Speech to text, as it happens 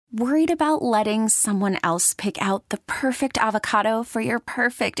Worried about letting someone else pick out the perfect avocado for your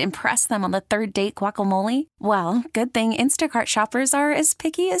perfect impress them on the third date guacamole? Well, good thing Instacart shoppers are as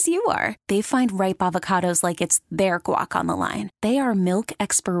picky as you are. They find ripe avocados like it's their guac on the line. They are milk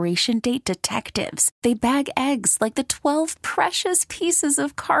expiration date detectives. They bag eggs like the 12 precious pieces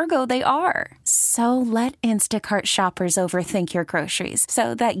of cargo they are. So let Instacart shoppers overthink your groceries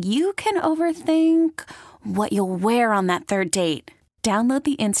so that you can overthink what you'll wear on that third date. Download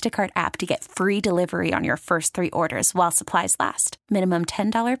the Instacart app to get free delivery on your first 3 orders while supplies last. Minimum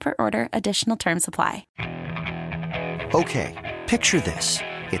 $10 per order. Additional terms apply. Okay, picture this.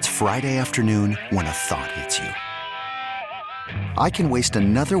 It's Friday afternoon when a thought hits you. I can waste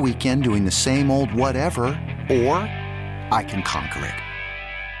another weekend doing the same old whatever, or I can conquer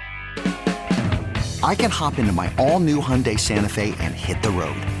it. I can hop into my all-new Hyundai Santa Fe and hit the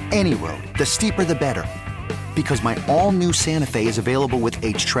road. Any road. The steeper, the better. Because my all-new Santa Fe is available with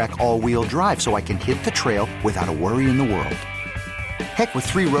H-Track all-wheel drive, so I can hit the trail without a worry in the world. Heck, with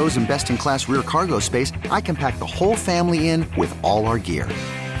 3 rows and best-in-class rear cargo space, I can pack the whole family in with all our gear.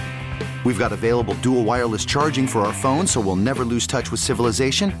 We've got available dual wireless charging for our phones, so we'll never lose touch with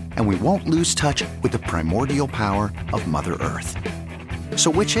civilization, and we won't lose touch with the primordial power of Mother Earth.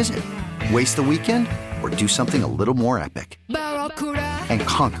 So which is it? Waste the weekend or do something a little more epic? And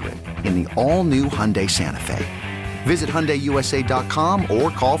conquer it in the all-new Hyundai Santa Fe. Visit HyundaiUSA.com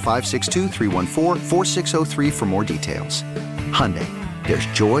or call 562-314-4603 for more details. Hyundai, there's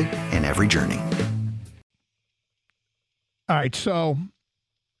joy in every journey. All right, so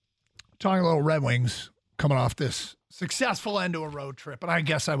talking a little Red Wings coming off this successful end to a road trip, and I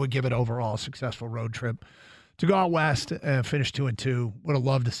guess I would give it overall a successful road trip. To go out west and finish 2-2, would have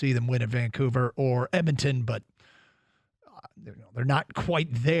loved to see them win at Vancouver or Edmonton, but they're not quite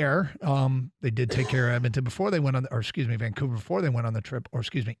there. They did take care of Edmonton before they went on, Vancouver before they went on the trip,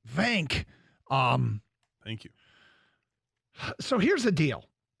 Vank. Thank you. So here's the deal.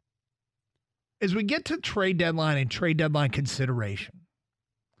 As we get to trade deadline and trade deadline consideration,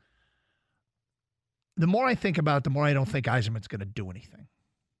 the more I think about it, the more I don't think Yzerman's going to do anything.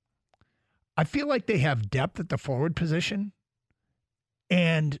 I feel like they have depth at the forward position,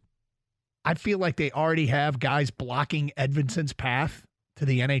 and I feel like they already have guys blocking Edvinsson's path to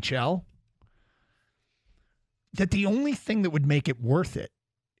the NHL. That the only thing that would make it worth it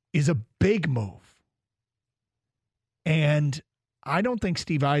is a big move. And I don't think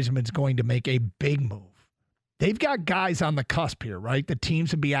Steve Yzerman's going to make a big move. They've got guys on the cusp here, right? The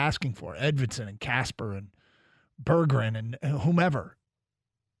teams would be asking for Edvinsson and Kasper and Berggren and whomever.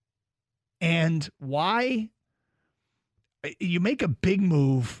 And why you make a big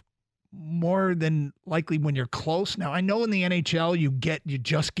move more than likely when you're close. Now, I know in the NHL you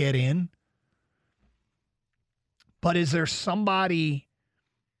just get in. But is there somebody,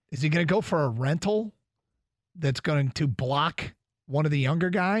 is he going to go for a rental that's going to block one of the younger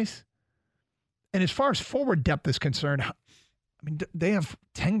guys? And as far as forward depth is concerned, I mean, they have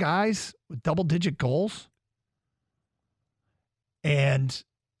 10 guys with double-digit goals. And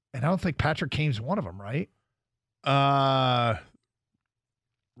I don't think Patrick Kane's one of them, right?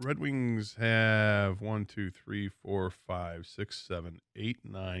 Red Wings have 1, 2, 3, 4, 5, 6, 7, 8,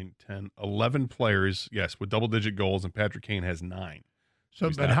 9, 10, 11 players, yes, with double-digit goals, and Patrick Kane has 9. So,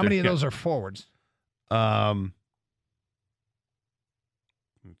 but how many of those are forwards? 3,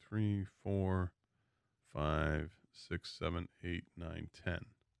 4, 5, 6, 7, 8, 9, 10.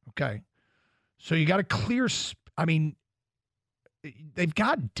 Okay. So you got a clear, they've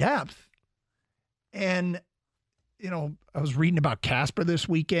got depth. And, I was reading about Kasper this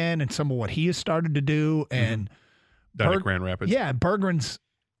weekend and some of what he has started to do. And Down at Grand Rapids. Yeah, Berggren's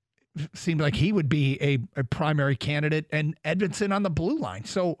seemed like he would be a primary candidate, and Edvinsson on the blue line.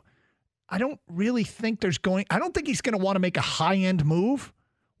 So I don't really think I don't think he's going to want to make a high-end move,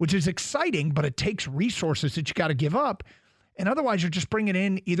 which is exciting, but it takes resources that you got to give up. And otherwise, you're just bringing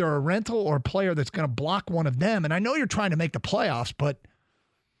in either a rental or a player that's going to block one of them. And I know you're trying to make the playoffs, but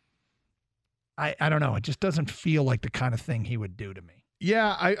I don't know. It just doesn't feel like the kind of thing he would do to me.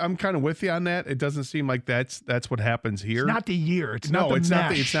 Yeah, I'm kind of with you on that. It doesn't seem like that's what happens here. It's not the year. It's not the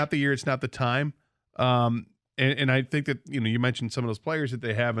mesh. It's not the year. It's not the time. And I think that you mentioned some of those players that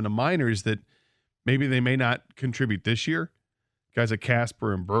they have in the minors that maybe they may not contribute this year. Guys like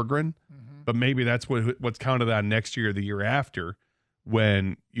Kasper and Berggren, but maybe that's what's counted on next year or the year after,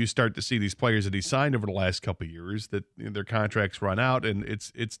 when you start to see these players that he signed over the last couple of years that their contracts run out, and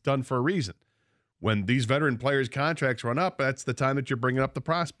it's done for a reason. When these veteran players' contracts run up, that's the time that you're bringing up the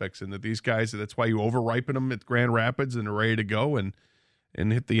prospects, and that these guys, that's why you over-ripen them at Grand Rapids and they're ready to go and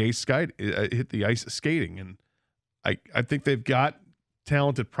hit the ice skating. And I think they've got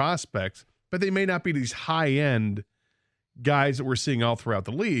talented prospects, but they may not be these high-end guys that we're seeing all throughout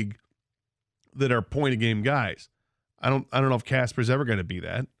the league that are point-of-game guys. I don't know if Casper's ever going to be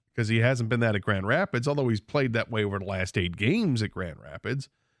that because he hasn't been that at Grand Rapids, although he's played that way over the last 8 games at Grand Rapids,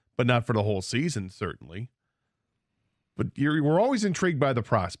 but not for the whole season, certainly. But we're always intrigued by the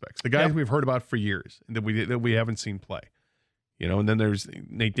prospects, the guys we've heard about for years and that we haven't seen play. You know, and then there's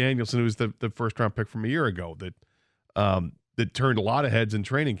Nate Danielson, who was the first-round pick from a year ago that turned a lot of heads in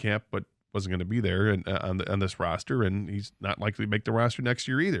training camp, but wasn't going to be there on this roster, and he's not likely to make the roster next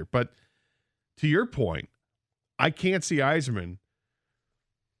year either. But to your point, I can't see Yzerman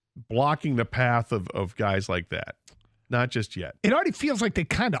blocking the path of guys like that. Not just yet. It already feels like they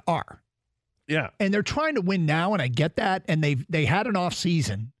kind of are. Yeah. And they're trying to win now, and I get that. And they had an off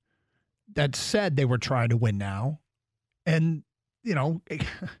season that said they were trying to win now. And, you know,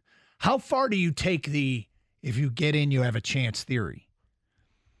 how far do you take the if you get in, you have a chance theory?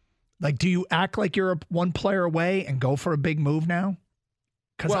 Like, do you act like you're one player away and go for a big move now?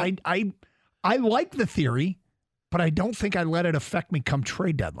 Because I like the theory, but I don't think I let it affect me come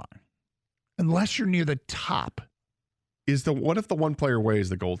trade deadline. Unless you're near the top. What if the one player away is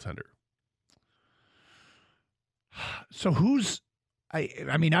the goaltender? So who's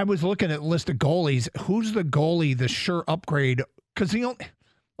I mean, I was looking at a list of goalies. Who's the goalie, the sure upgrade? Because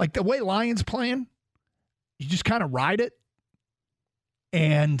like the way Lions playing, you just kind of ride it.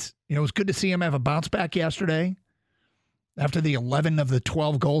 And, you know, it was good to see him have a bounce back yesterday after the 11 of the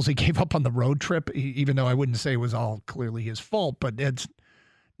 12 goals he gave up on the road trip, even though I wouldn't say it was all clearly his fault, but it's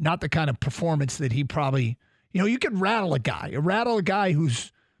not the kind of performance that he probably, you know, you could rattle a guy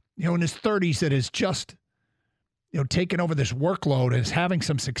who's, you know, in his 30s that is just, you know, taking over this workload and is having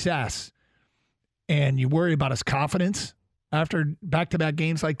some success, and you worry about his confidence after back-to-back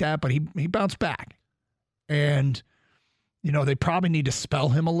games like that, but he bounced back. And, you know, they probably need to spell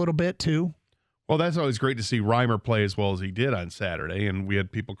him a little bit too. Well, that's always great to see Reimer play as well as he did on Saturday, and we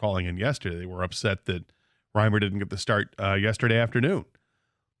had people calling in yesterday. They were upset that Reimer didn't get the start yesterday afternoon.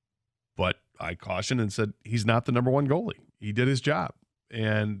 But I cautioned and said he's not the number one goalie. He did his job,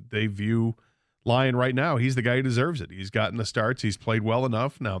 and they view Lyon right now, he's the guy who deserves it. He's gotten the starts. He's played well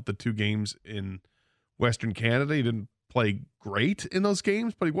enough. Now, the 2 games in Western Canada, he didn't play great in those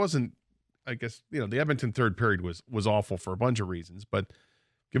games, but he wasn't, I guess, you know, the Edmonton third period was awful for a bunch of reasons, but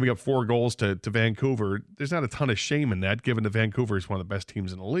giving up 4 goals to Vancouver, there's not a ton of shame in that, given that Vancouver is one of the best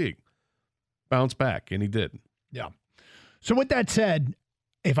teams in the league. Bounce back, and he did. Yeah. So with that said,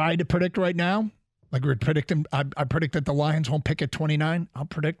 if I had to predict right now, like we're predicting, I predict that the Lions won't pick at 29. I'll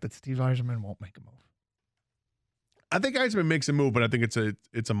predict that Steve Yzerman won't make a move. I think Yzerman makes a move, but I think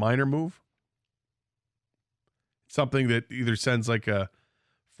it's a minor move. Something that either sends like a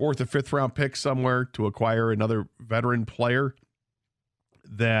 4th or 5th round pick somewhere to acquire another veteran player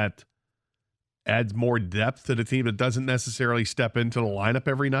that adds more depth to the team that doesn't necessarily step into the lineup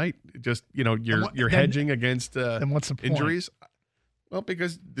every night. Just, you know, you're hedging against then what's the point? Injuries. Well,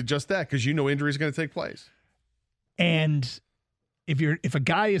 because you know injuries are going to take place. And if a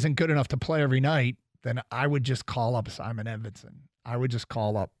guy isn't good enough to play every night, then I would just call up Simon Edvinsson. I would just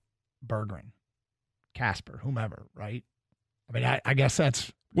call up Berggren, Casper, whomever, right? I mean, I guess that's...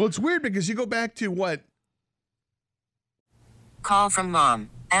 Well, it's weird because you go back to what? Call from mom.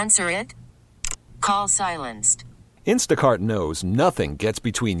 Answer it. Call silenced. Instacart knows nothing gets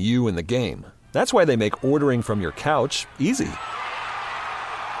between you and the game. That's why they make ordering from your couch easy.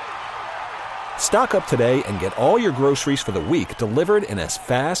 Stock up today and get all your groceries for the week delivered in as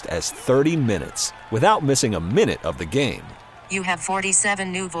fast as 30 minutes without missing a minute of the game. You have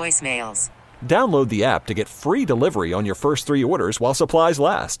 47 new voicemails. Download the app to get free delivery on your first 3 orders while supplies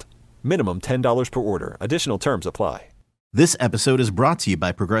last. Minimum $10 per order. Additional terms apply. This episode is brought to you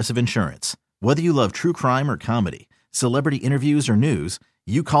by Progressive Insurance. Whether you love true crime or comedy, celebrity interviews or news,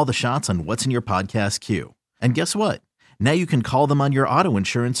 you call the shots on what's in your podcast queue. And guess what? Now you can call them on your auto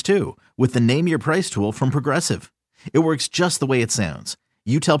insurance too with the Name Your Price tool from Progressive. It works just the way it sounds.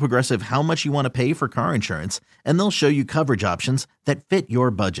 You tell Progressive how much you want to pay for car insurance, and they'll show you coverage options that fit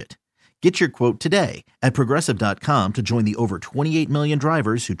your budget. Get your quote today at Progressive.com to join the over 28 million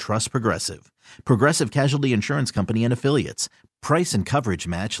drivers who trust Progressive. Progressive Casualty Insurance Company and Affiliates. Price and coverage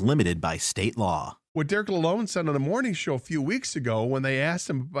match limited by state law. What Derek Lalonde said on the morning show a few weeks ago when they asked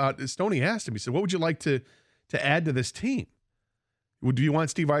him about, Stoney asked him, he said, what would you like to add to this team? Do you want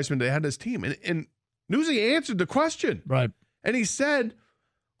Steve Yzerman to add to this team? And Newsy answered the question. Right. And he said,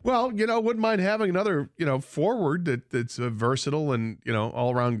 well, you know, wouldn't mind having another, you know, forward that's versatile and, you know,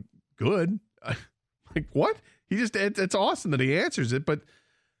 all around good. Like, what? It's awesome that he answers it. But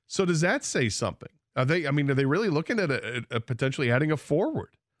so does that say something? Are they really looking at a potentially adding a forward?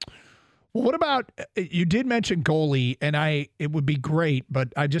 Well, what about, you did mention goalie, and it would be great,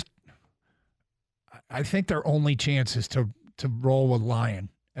 but I think their only chance is to roll with Lyon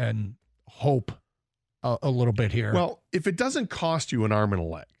and hope a little bit here. Well, if it doesn't cost you an arm and a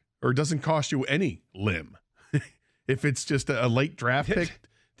leg, or it doesn't cost you any limb, if it's just a late draft pick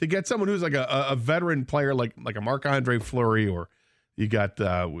to get someone who's like a veteran player like a Marc-Andre Fleury, or you got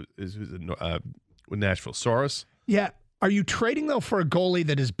with Nashville Soros. Yeah. Are you trading, though, for a goalie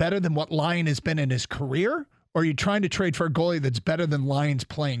that is better than what Lyon has been in his career? Or are you trying to trade for a goalie that's better than Lyon's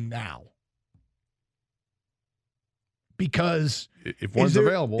playing now? Because if one's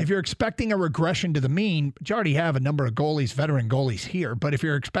available, if you're expecting a regression to the mean, but you already have a number of veteran goalies here. But if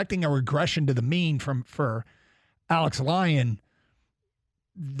you're expecting a regression to the mean for Alex Lyon,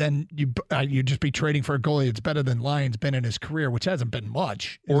 then you just be trading for a goalie that's better than Lyon's been in his career, which hasn't been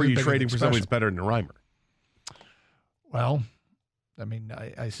much. Or are you trading for somebody that's better than Reimer? Well,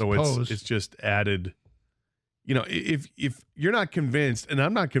 I suppose. So it's just added. If you're not convinced, and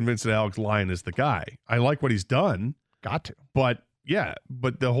I'm not convinced that Alex Lyon is the guy. I like what he's done. Got to. But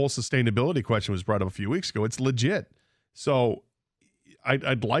the whole sustainability question was brought up a few weeks ago. It's legit. So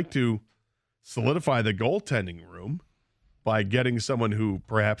I'd like to solidify the goaltending room by getting someone who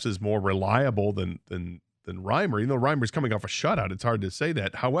perhaps is more reliable than Reimer. Even though Reimer's coming off a shutout, it's hard to say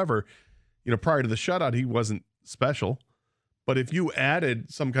that. However, prior to the shutout, he wasn't special. But if you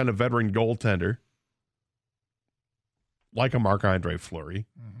added some kind of veteran goaltender like a Marc-Andre Fleury,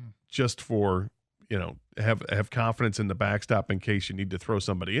 just for, have confidence in the backstop in case you need to throw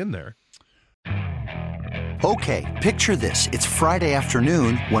somebody in there. Okay, picture this. It's Friday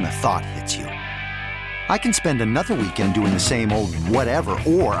afternoon when a thought hits you. I can spend another weekend doing the same old whatever,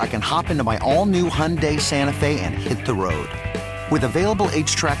 or I can hop into my all-new Hyundai Santa Fe and hit the road. With available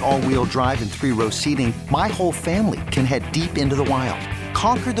H-Track all-wheel drive and 3-row seating, my whole family can head deep into the wild.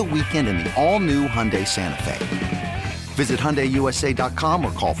 Conquer the weekend in the all-new Hyundai Santa Fe. Visit HyundaiUSA.com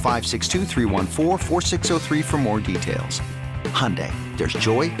or call 562-314-4603 for more details. Hyundai, there's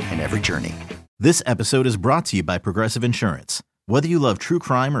joy in every journey. This episode is brought to you by Progressive Insurance. Whether you love true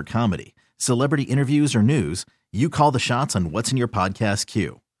crime or comedy, celebrity interviews or news, you call the shots on what's in your podcast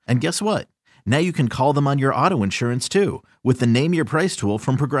queue. And guess what? Now you can call them on your auto insurance too with the Name Your Price tool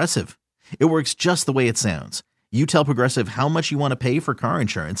from Progressive. It works just the way it sounds. You tell Progressive how much you want to pay for car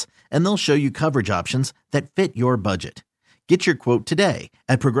insurance, and they'll show you coverage options that fit your budget. Get your quote today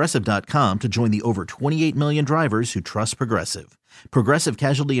at Progressive.com to join the over 28 million drivers who trust Progressive. Progressive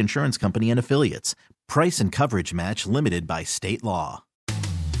Casualty Insurance Company and Affiliates. Price and coverage match limited by state law.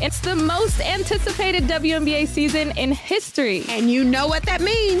 It's the most anticipated WNBA season in history. And you know what that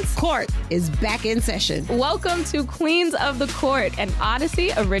means. Court is back in session. Welcome to Queens of the Court, an Odyssey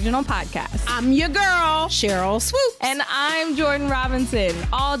original podcast. I'm your girl, Cheryl Swoop. And I'm Jordan Robinson.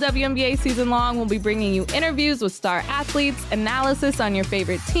 All WNBA season long, we'll be bringing you interviews with star athletes, analysis on your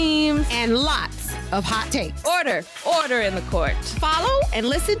favorite teams, and lots of hot takes. Order in the court. Follow and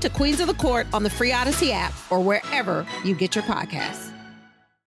listen to Queens of the Court on the free Odyssey app or wherever you get your podcasts.